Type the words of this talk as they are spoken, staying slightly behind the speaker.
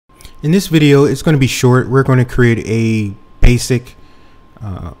In this video, it's going to be short. We're going to create a basic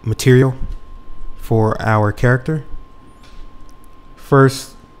material for our character.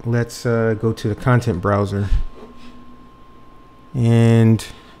 First, let's go to the content browser, and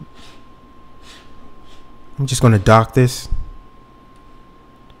I'm just going to dock this.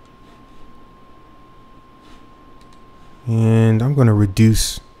 And I'm going to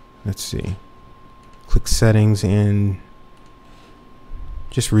reduce, let's see, click settings and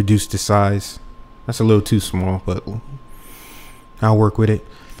just reduce the size. That's a little too small, but I'll work with it.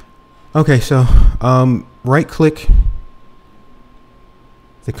 Okay, so right click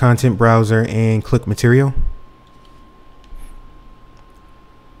the content browser and click material.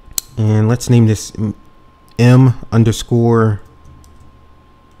 And let's name this M_material.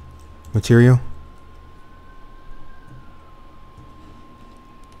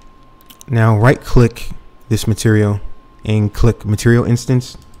 Now right click this material and click material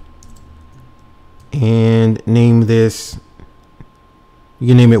instance and name this, you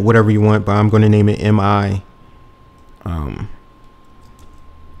can name it whatever you want, but I'm going to name it MI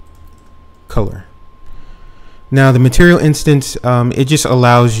color. Now the material instance, it just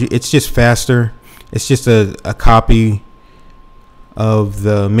allows you, it's just faster. It's just a copy of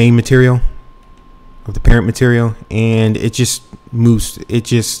the main material, of the parent material, and it just moves, it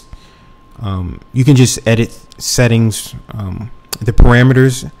just you can just edit settings, the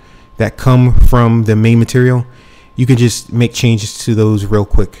parameters that come from the main material. You can just make changes to those real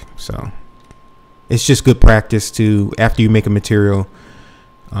quick. So it's just good practice to, after you make a material,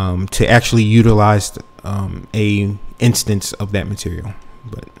 to actually utilize a instance of that material.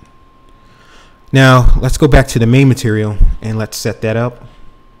 But now let's go back to the main material and let's set that up.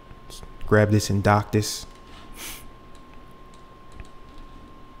 Let's grab this and dock this.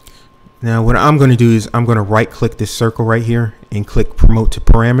 Now what I'm going to do is I'm going to right click this circle right here and click promote to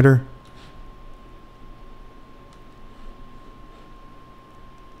parameter.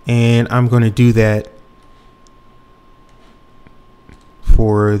 And I'm going to do that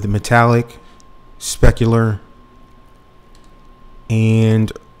for the metallic, specular,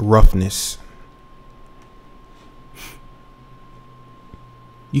 and roughness.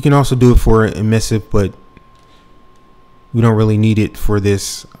 You can also do it for emissive, but we don't really need it for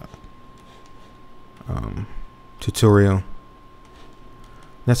this tutorial.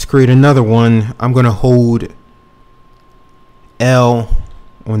 Let's create another one. I'm going to hold L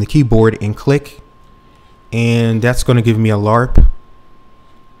on the keyboard and click, and that's going to give me a LARP.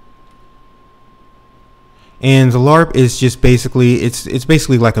 And the LARP is just basically, it's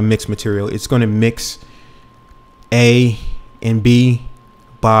basically like a mixed material. It's going to mix A and B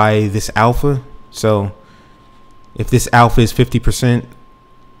by this alpha. So if this alpha is 50%,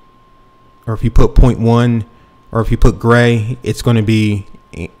 or if you put 0.1, or if you put gray, it's going to be,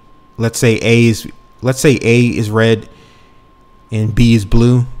 let's say A is red and B is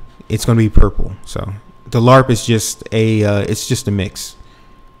blue, it's going to be purple. So the LARP is just a it's just a mix.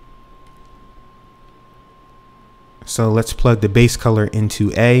 So let's plug the base color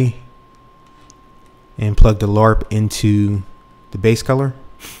into A and plug the LARP into the base color.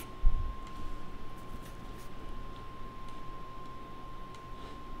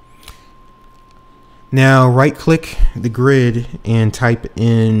 Now right click the grid and type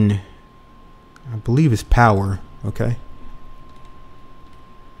in, I believe it's power. Okay.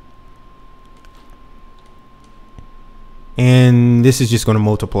 And this is just going to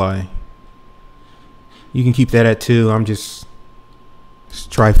multiply. You can keep that at 2. I'm just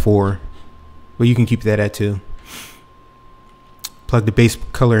try 4, but you can keep that at 2. Plug the base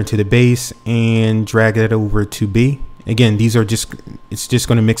color into the base and drag that over to B. Again, these are just, it's just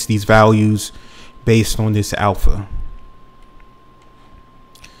going to mix these values based on this alpha.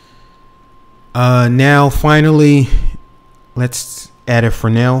 Now finally, let's add a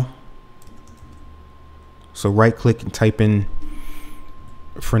Fresnel. So right click and type in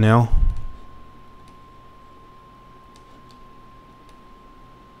Fresnel.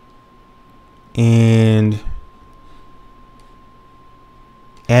 And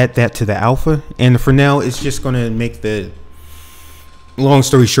add that to the alpha. And the Fresnel is just going to make the, long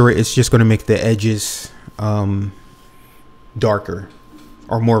story short, it's just going to make the edges darker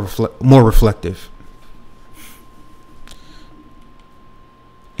or more reflective.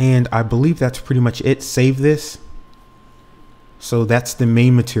 And I believe that's pretty much it. Save this. So that's the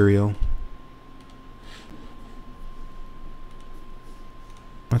main material.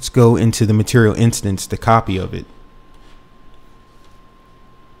 Let's go into the material instance, the copy of it.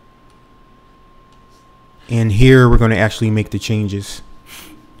 And here we're going to actually make the changes.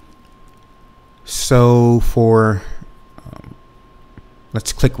 So for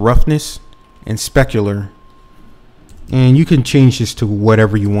Let's click roughness and specular, and you can change this to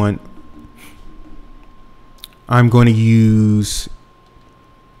whatever you want. I'm going to use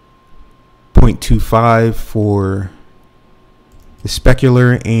 0.25 for the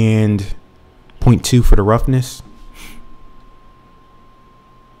specular and 0.2 for the roughness,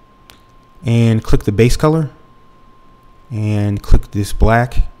 and click the base color and click this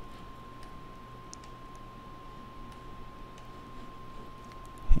black,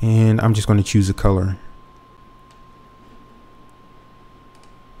 and I'm just going to choose a color.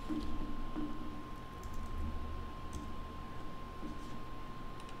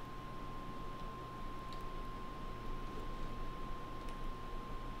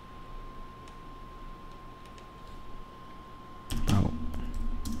 About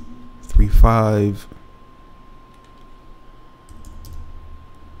 3.5.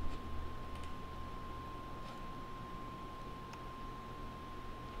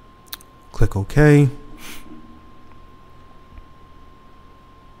 Click OK. I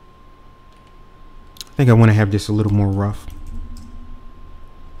think I want to have this a little more rough.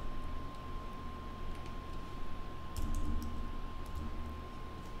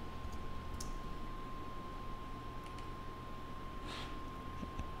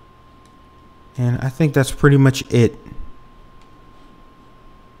 And I think that's pretty much it.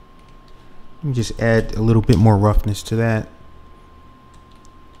 Let me just add a little bit more roughness to that.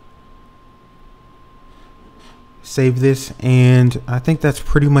 Save this, and I think that's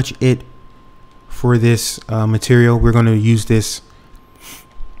pretty much it for this material. We're going to use this.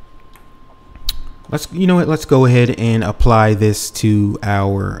 You know what? Let's go ahead and apply this to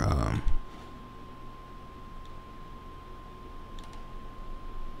our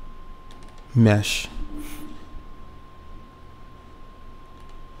mesh.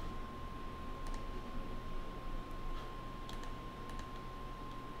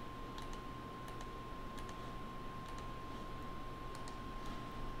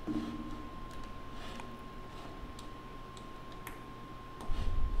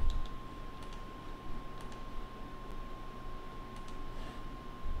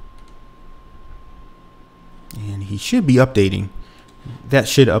 And he should be updating. That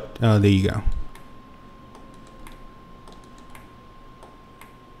should there you go.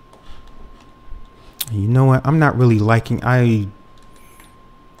 You know what? I'm not really liking. Let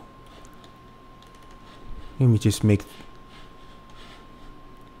me just make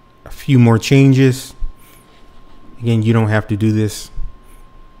a few more changes. Again, you don't have to do this.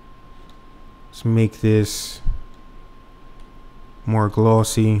 Let's make this more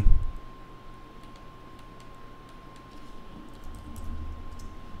glossy.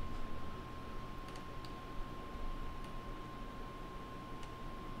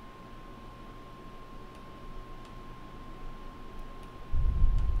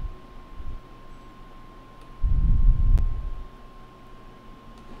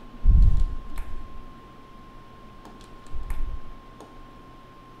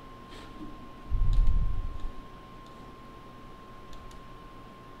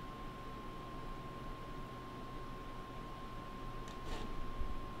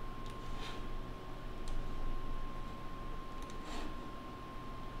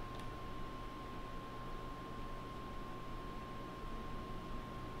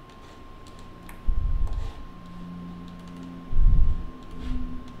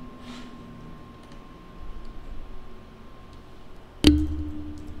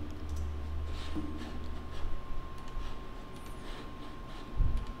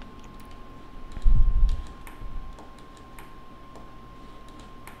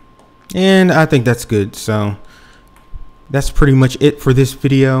 And I think that's good. So that's pretty much it for this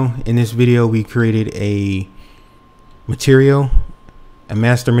video. In this video, we created a material, a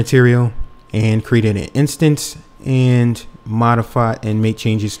master material, and created an instance and modify and make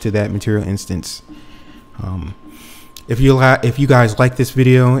changes to that material instance. If you guys like this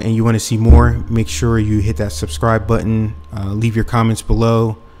video and you want to see more, make sure you hit that subscribe button, leave your comments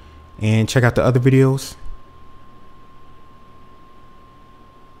below, and check out the other videos.